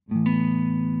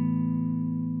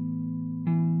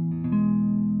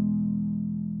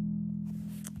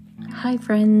Hi,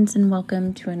 friends, and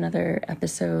welcome to another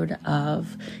episode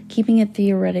of Keeping It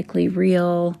Theoretically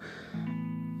Real.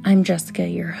 I'm Jessica,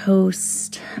 your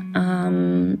host.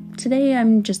 Today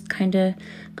I'm just kind of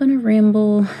going to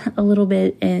ramble a little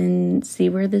bit and see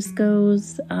where this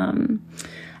goes.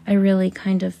 I really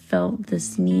kind of felt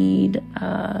this need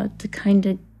to kind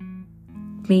of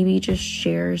maybe just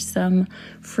share some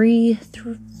free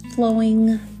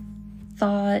flowing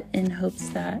thought in hopes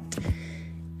that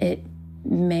it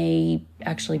may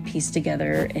actually piece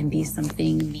together and be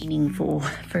something meaningful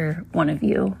for one of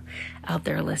you out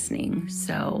there listening.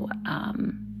 So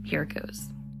here it goes.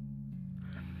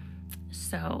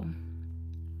 So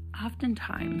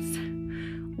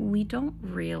oftentimes we don't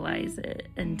realize it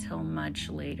until much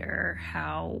later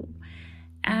how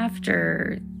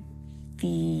after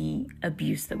the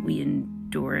abuse that we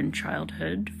endure in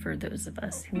childhood, for those of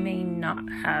us who may not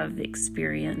have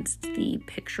experienced the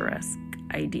picturesque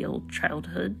ideal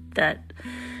childhood that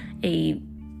a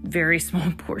very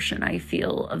small portion, I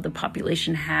feel, of the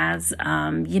population has,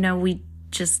 we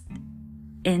just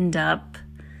end up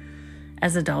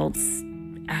as adults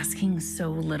asking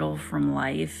so little from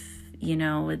life.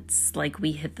 It's like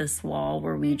we hit this wall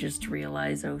where we just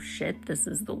realize, oh shit, this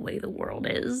is the way the world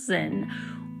is, and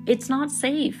it's not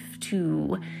safe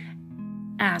to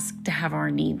ask to have our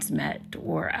needs met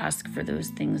or ask for those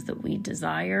things that we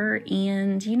desire.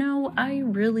 And, I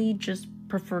really just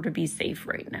prefer to be safe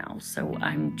right now. So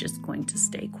I'm just going to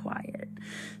stay quiet.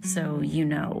 So,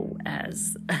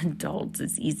 as adults,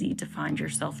 it's easy to find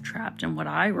yourself trapped in what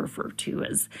I refer to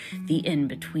as the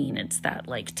in-between. It's that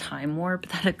time warp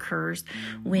that occurs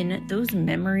when those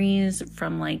memories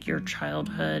from your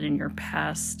childhood and your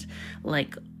past,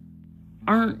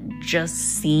 aren't just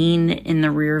seen in the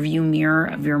rearview mirror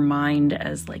of your mind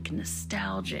as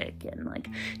nostalgic and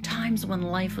times when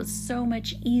life was so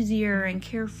much easier and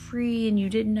carefree and you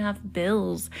didn't have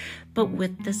bills, but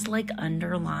with this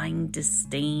underlying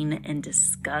disdain and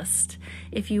disgust,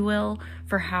 if you will,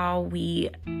 for how we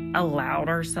allowed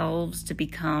ourselves to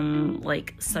become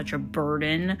such a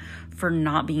burden for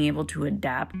not being able to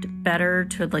adapt better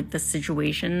to the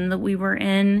situation that we were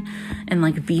in,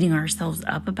 and beating ourselves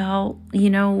up about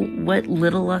what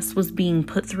little us was being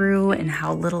put through and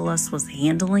how little us was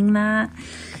handling that.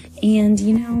 And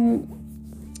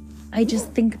I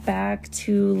just think back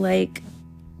to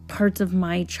parts of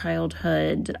my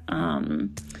childhood,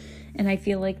 and I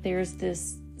feel there's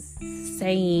this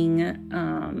saying,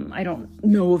 I don't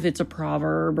know if it's a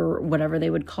proverb or whatever they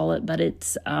would call it, but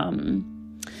it's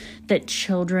that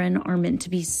children are meant to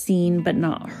be seen but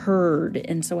not heard.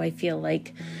 And so I feel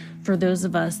for those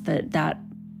of us that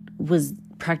was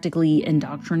practically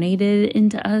indoctrinated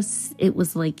into us, it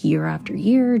was year after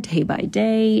year, day by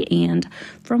day, and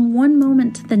from one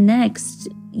moment to the next,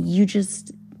 you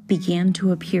just began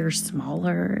to appear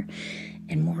smaller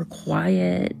and more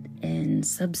quiet and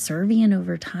subservient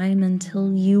over time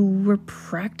until you were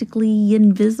practically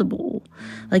invisible.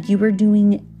 You were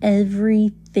doing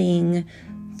everything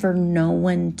for no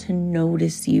one to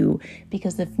notice you,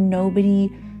 because if nobody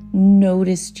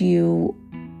noticed you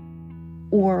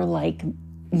or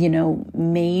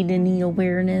made any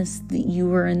awareness that you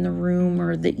were in the room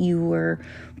or that you were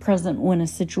present when a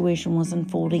situation was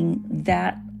unfolding,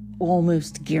 that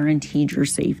almost guaranteed your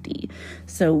safety.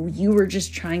 So you were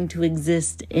just trying to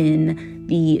exist in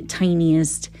the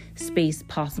tiniest space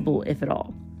possible, if at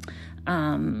all.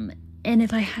 And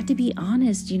if I had to be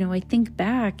honest, I think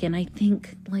back and I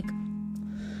think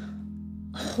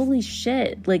holy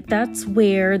shit, that's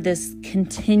where this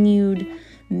continued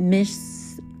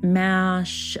mishmash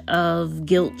of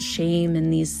guilt, shame,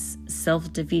 and these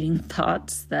self-defeating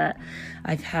thoughts that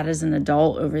I've had as an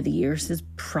adult over the years has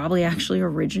probably actually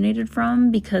originated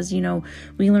from, because,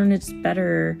 we learn it's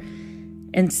better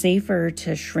and safer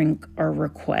to shrink our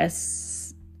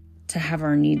requests to have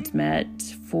our needs met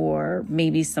for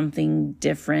maybe something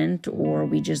different, or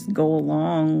we just go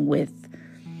along with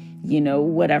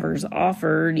whatever's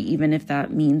offered, even if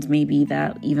that means maybe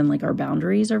that even our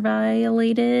boundaries are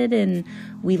violated, and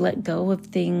we let go of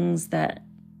things that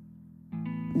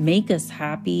make us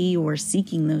happy or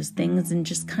seeking those things, and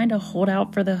just kind of hold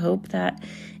out for the hope that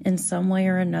in some way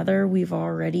or another we've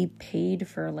already paid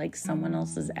for someone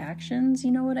else's actions.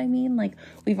 You know what I mean?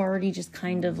 We've already just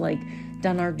kind of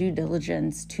done our due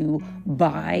diligence to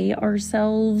buy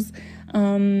ourselves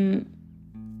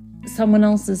someone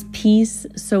else's peace,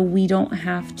 so we don't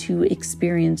have to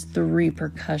experience the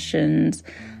repercussions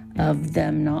of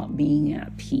them not being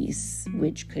at peace,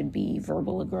 which could be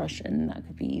verbal aggression, that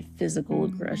could be physical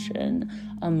aggression,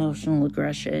 emotional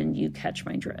aggression. You catch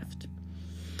my drift.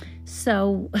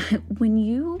 So when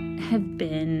you have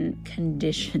been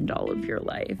conditioned all of your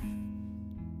life,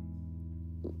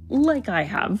 like I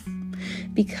have,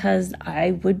 because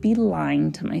I would be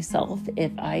lying to myself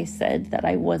if I said that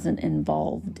I wasn't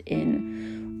involved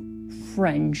in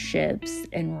friendships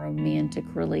and romantic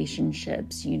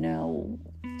relationships,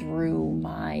 through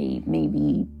my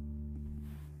maybe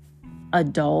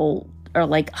adult or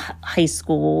like high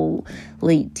school,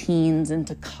 late teens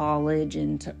into college,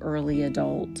 into early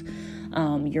adult,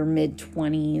 your mid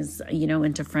 20s,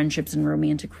 into friendships and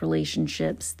romantic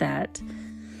relationships that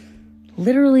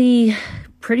literally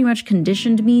pretty much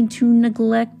conditioned me to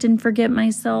neglect and forget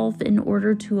myself in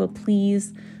order to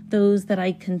appease those that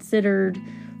I considered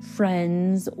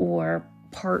friends or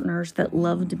partners that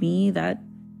loved me, but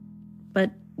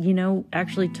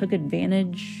actually took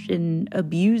advantage and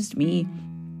abused me.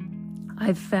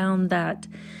 I've found that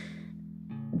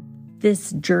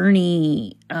this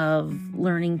journey of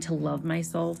learning to love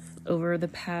myself over the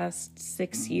past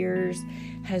 6 years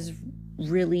has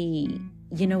really,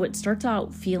 it starts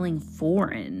out feeling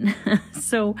foreign.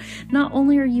 So not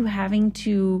only are you having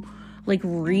to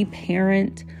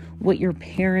reparent what your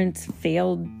parents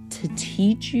failed to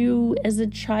teach you as a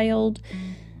child,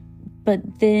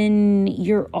 but then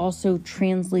you're also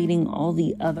translating all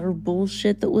the other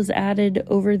bullshit that was added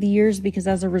over the years, because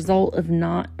as a result of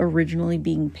not originally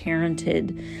being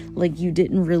parented, you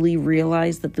didn't really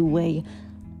realize that the way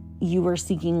you were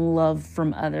seeking love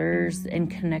from others and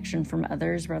connection from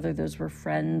others, whether those were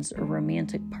friends or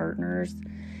romantic partners,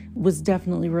 was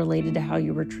definitely related to how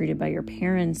you were treated by your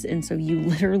parents. And so you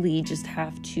literally just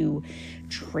have to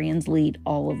translate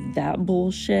all of that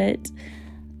bullshit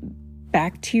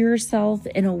back to yourself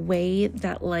in a way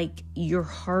that your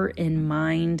heart and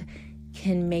mind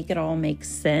can make it all make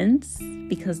sense,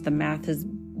 because the math has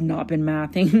not been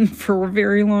mathing for a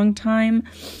very long time.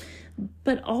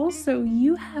 But also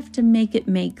you have to make it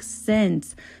make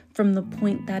sense from the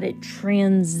point that it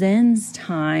transcends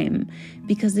time.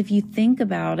 Because if you think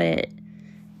about it,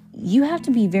 you have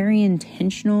to be very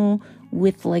intentional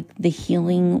with the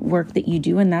healing work that you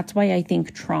do. And that's why I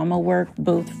think trauma work,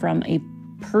 both from a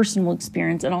personal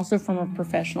experience and also from a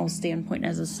professional standpoint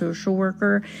as a social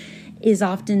worker, is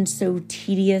often so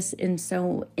tedious and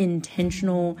so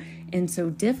intentional and so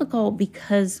difficult,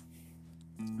 because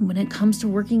when it comes to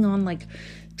working on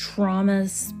trauma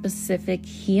specific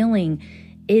healing,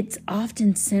 it's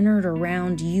often centered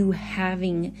around you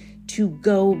having to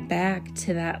go back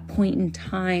to that point in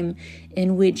time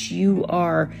in which you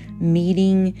are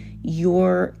meeting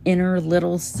your inner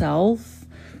little self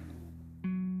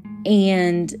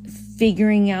and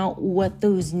figuring out what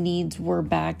those needs were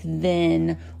back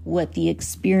then, what the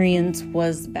experience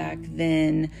was back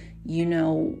then,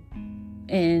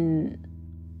 and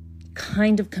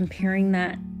kind of comparing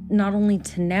that not only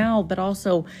to now, but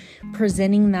also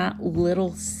presenting that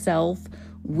little self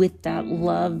with that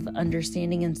love,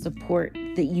 understanding, and support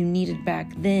that you needed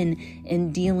back then,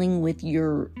 and dealing with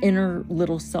your inner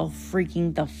little self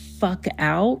freaking the fuck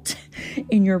out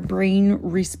and your brain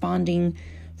responding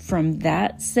from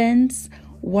that sense,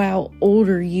 while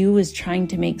older you is trying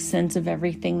to make sense of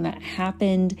everything that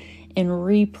happened and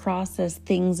reprocess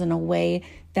things in a way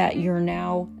that your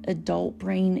now adult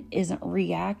brain isn't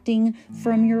reacting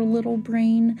from your little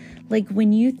brain.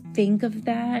 When you think of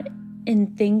that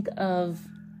and think of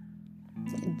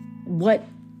what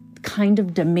kind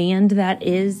of demand that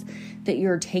is that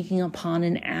you're taking upon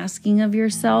and asking of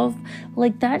yourself,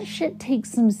 that shit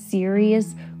takes some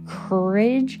serious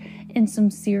courage and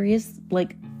some serious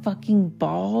fucking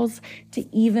balls to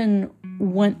even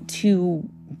want to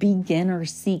begin or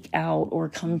seek out or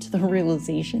come to the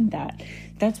realization that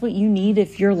that's what you need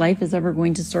if your life is ever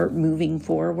going to start moving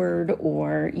forward,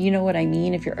 or you know what I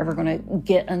mean, if you're ever going to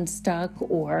get unstuck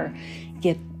or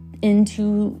get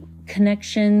into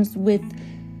connections with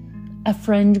a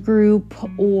friend group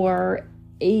or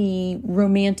a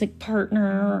romantic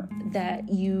partner that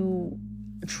you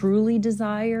truly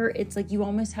desire. It's you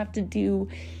almost have to do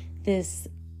this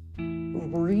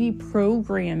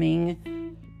reprogramming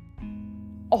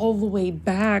all the way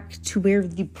back to where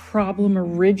the problem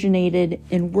originated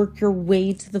and work your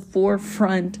way to the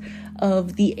forefront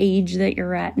of the age that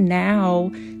you're at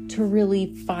now to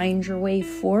really find your way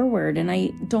forward. And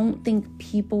I don't think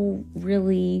people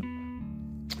really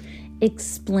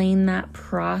explain that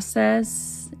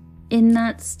process in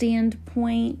that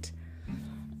standpoint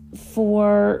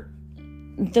for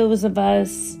those of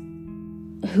us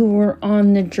who were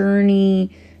on the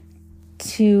journey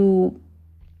to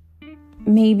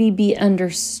maybe be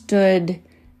understood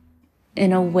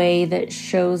in a way that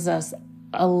shows us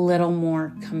a little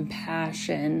more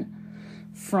compassion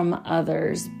from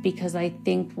others, because I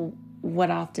think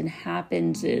what often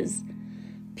happens is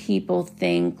people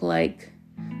think like,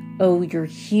 oh, you're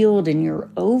healed and you're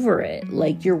over it.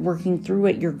 Like you're working through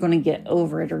it. You're going to get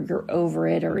over it, or you're over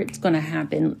it, or it's going to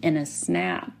happen in a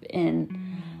snap. And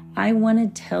I want to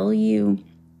tell you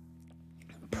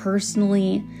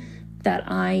personally that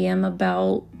I am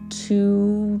about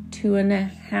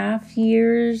 2.5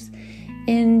 years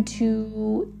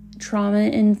into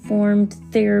trauma-informed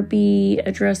therapy,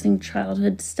 addressing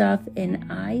childhood stuff,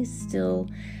 and I still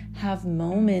have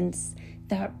moments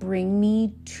that bring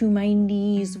me to my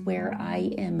knees where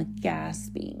I am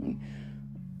gasping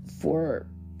for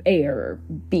air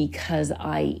because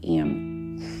I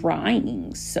am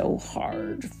crying so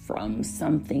hard from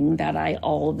something that I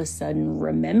all of a sudden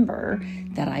remember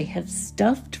that I have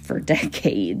stuffed for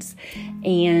decades.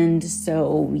 And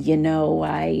so,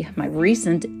 my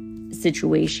recent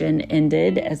situation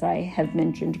ended, as I have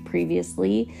mentioned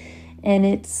previously, and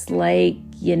it's like,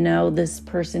 this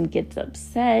person gets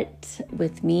upset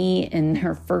with me and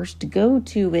her first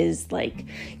go-to is like,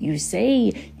 you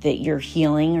say that you're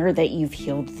healing or that you've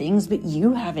healed things, but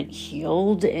you haven't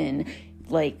healed, and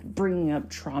like bringing up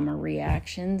trauma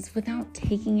reactions without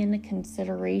taking into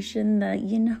consideration that,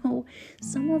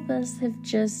 some of us have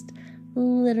just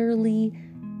literally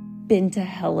been to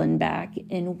hell and back,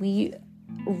 and we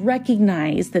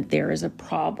recognize that there is a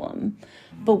problem.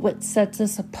 But what sets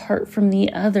us apart from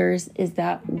the others is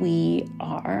that we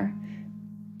are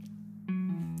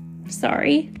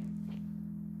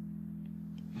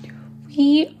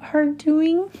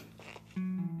doing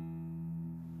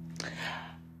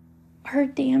our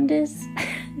damnedest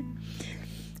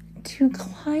to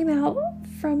climb out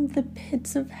from the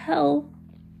pits of hell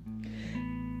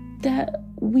that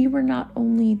we were not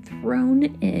only thrown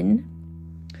in,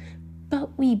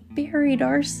 but we buried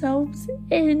ourselves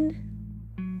in,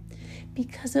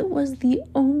 because it was the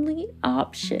only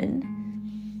option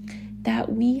that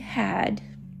we had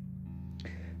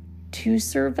to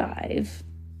survive.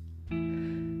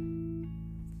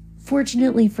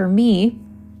 Fortunately for me,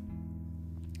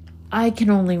 I can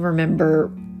only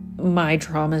remember my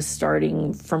trauma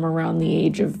starting from around the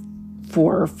age of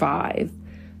 4 or 5.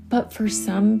 But for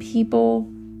some people,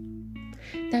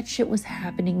 that shit was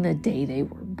happening the day they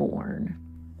were born,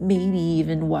 maybe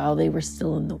even while they were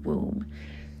still in the womb.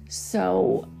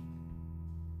 So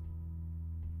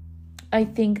I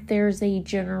think there's a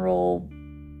general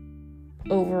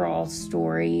overall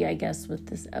story, I guess, with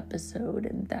this episode,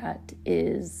 and that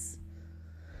is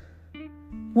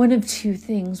one of two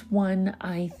things. One,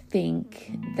 I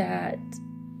think that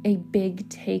a big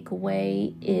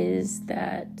takeaway is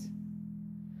that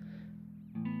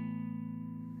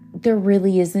there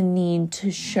really is a need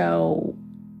to show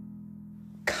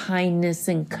kindness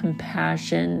and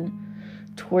compassion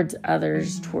towards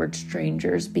others, towards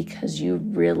strangers, because you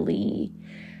really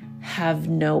have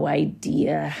no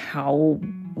idea how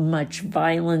much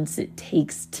violence it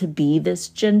takes to be this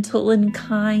gentle and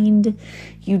kind.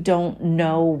 You don't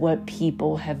know what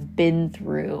people have been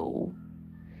through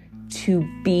to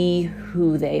be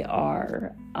who they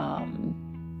are,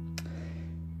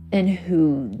 and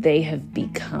who they have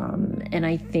become. And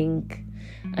I think,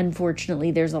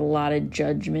 unfortunately, there's a lot of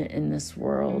judgment in this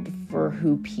world for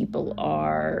who people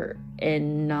are,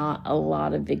 and not a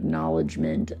lot of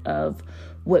acknowledgement of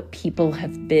what people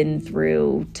have been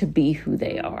through to be who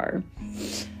they are.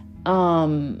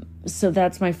 So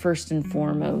that's my first and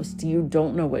foremost. You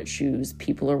don't know what shoes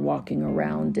people are walking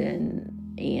around in.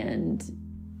 And,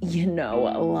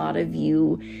 a lot of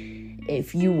you,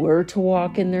 if you were to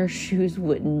walk in their shoes,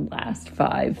 wouldn't last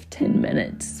 5-10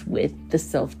 minutes with the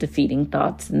self-defeating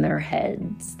thoughts in their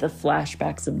heads, the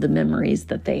flashbacks of the memories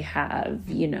that they have,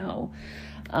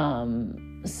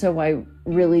 So I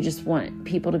really just want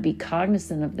people to be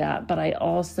cognizant of that. But I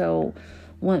also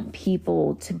want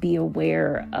people to be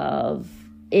aware of,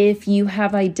 if you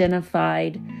have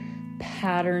identified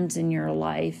patterns in your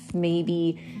life,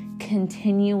 maybe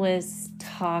continuous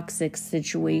toxic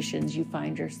situations you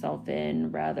find yourself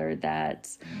in, rather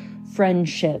that's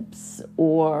friendships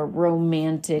or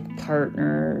romantic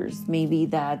partners, maybe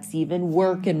that's even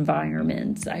work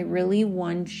environments. I really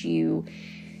want you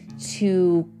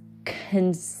to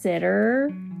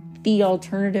consider the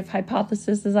alternative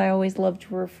hypothesis, as I always love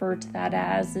to refer to that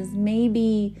as, is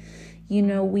maybe,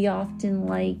 we often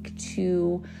like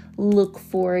to look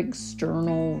for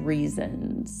external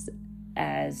reasons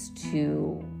as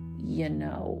to,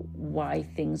 why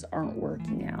things aren't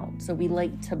working out. So we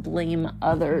like to blame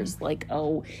others, like,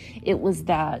 oh, it was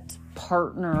that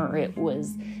partner, it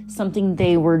was something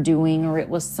they were doing, or it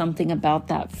was something about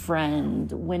that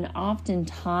friend, when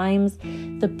oftentimes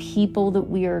the people that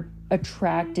we are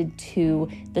attracted to,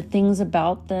 the things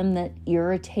about them that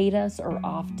irritate us, are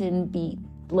often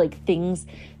things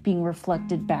being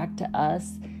reflected back to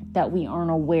us that we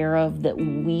aren't aware of, that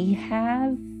we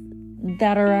have,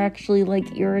 that are actually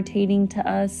irritating to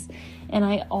us. And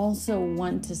I also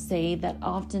want to say that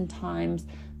oftentimes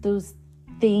those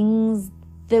things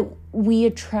that we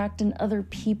attract in other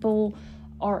people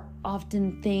are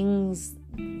often things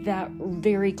that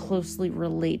very closely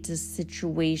relate to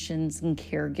situations and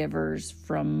caregivers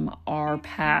from our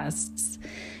pasts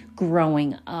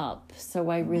growing up. So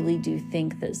I really do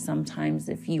think that sometimes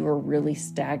if you are really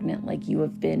stagnant, like you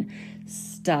have been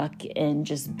stuck and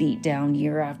just beat down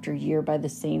year after year by the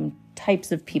same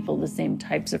types of people, the same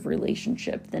types of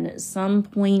relationship, then at some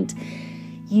point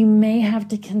you may have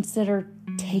to consider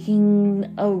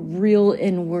taking a real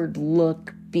inward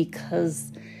look,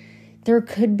 because there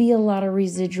could be a lot of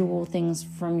residual things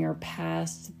from your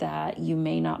past that you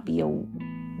may not be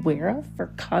aware of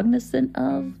or cognizant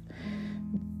of,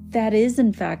 that is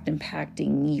in fact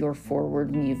impacting your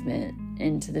forward movement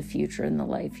into the future and the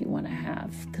life you want to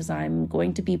have. Because I'm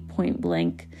going to be point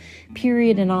blank,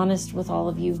 period, and honest with all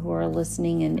of you who are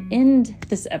listening, and end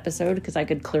this episode, because I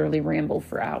could clearly ramble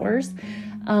for hours,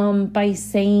 by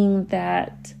saying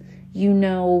that,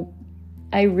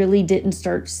 I really didn't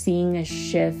start seeing a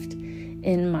shift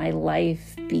in my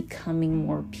life becoming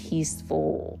more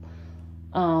peaceful,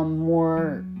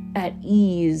 more at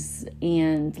ease,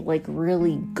 and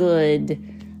really good,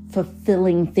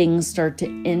 fulfilling things start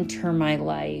to enter my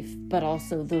life, but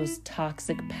also those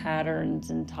toxic patterns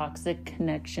and toxic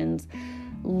connections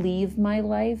leave my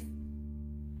life,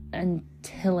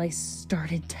 until I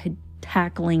started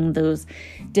tackling those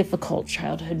difficult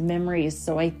childhood memories.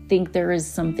 So I think there is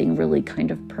something really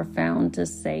kind of profound to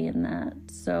say in that.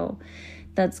 So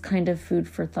that's kind of food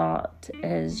for thought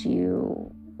as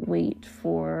you wait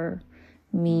for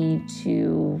me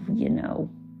to,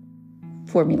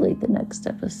 formulate the next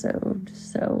episode.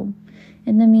 So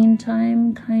in the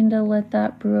meantime, kind of let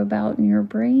that brew about in your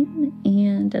brain.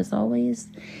 And as always,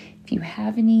 if you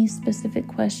have any specific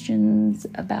questions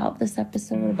about this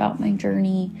episode, about my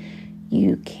journey,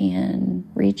 you can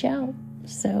reach out.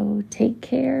 So take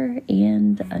care,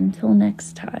 and until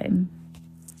next time.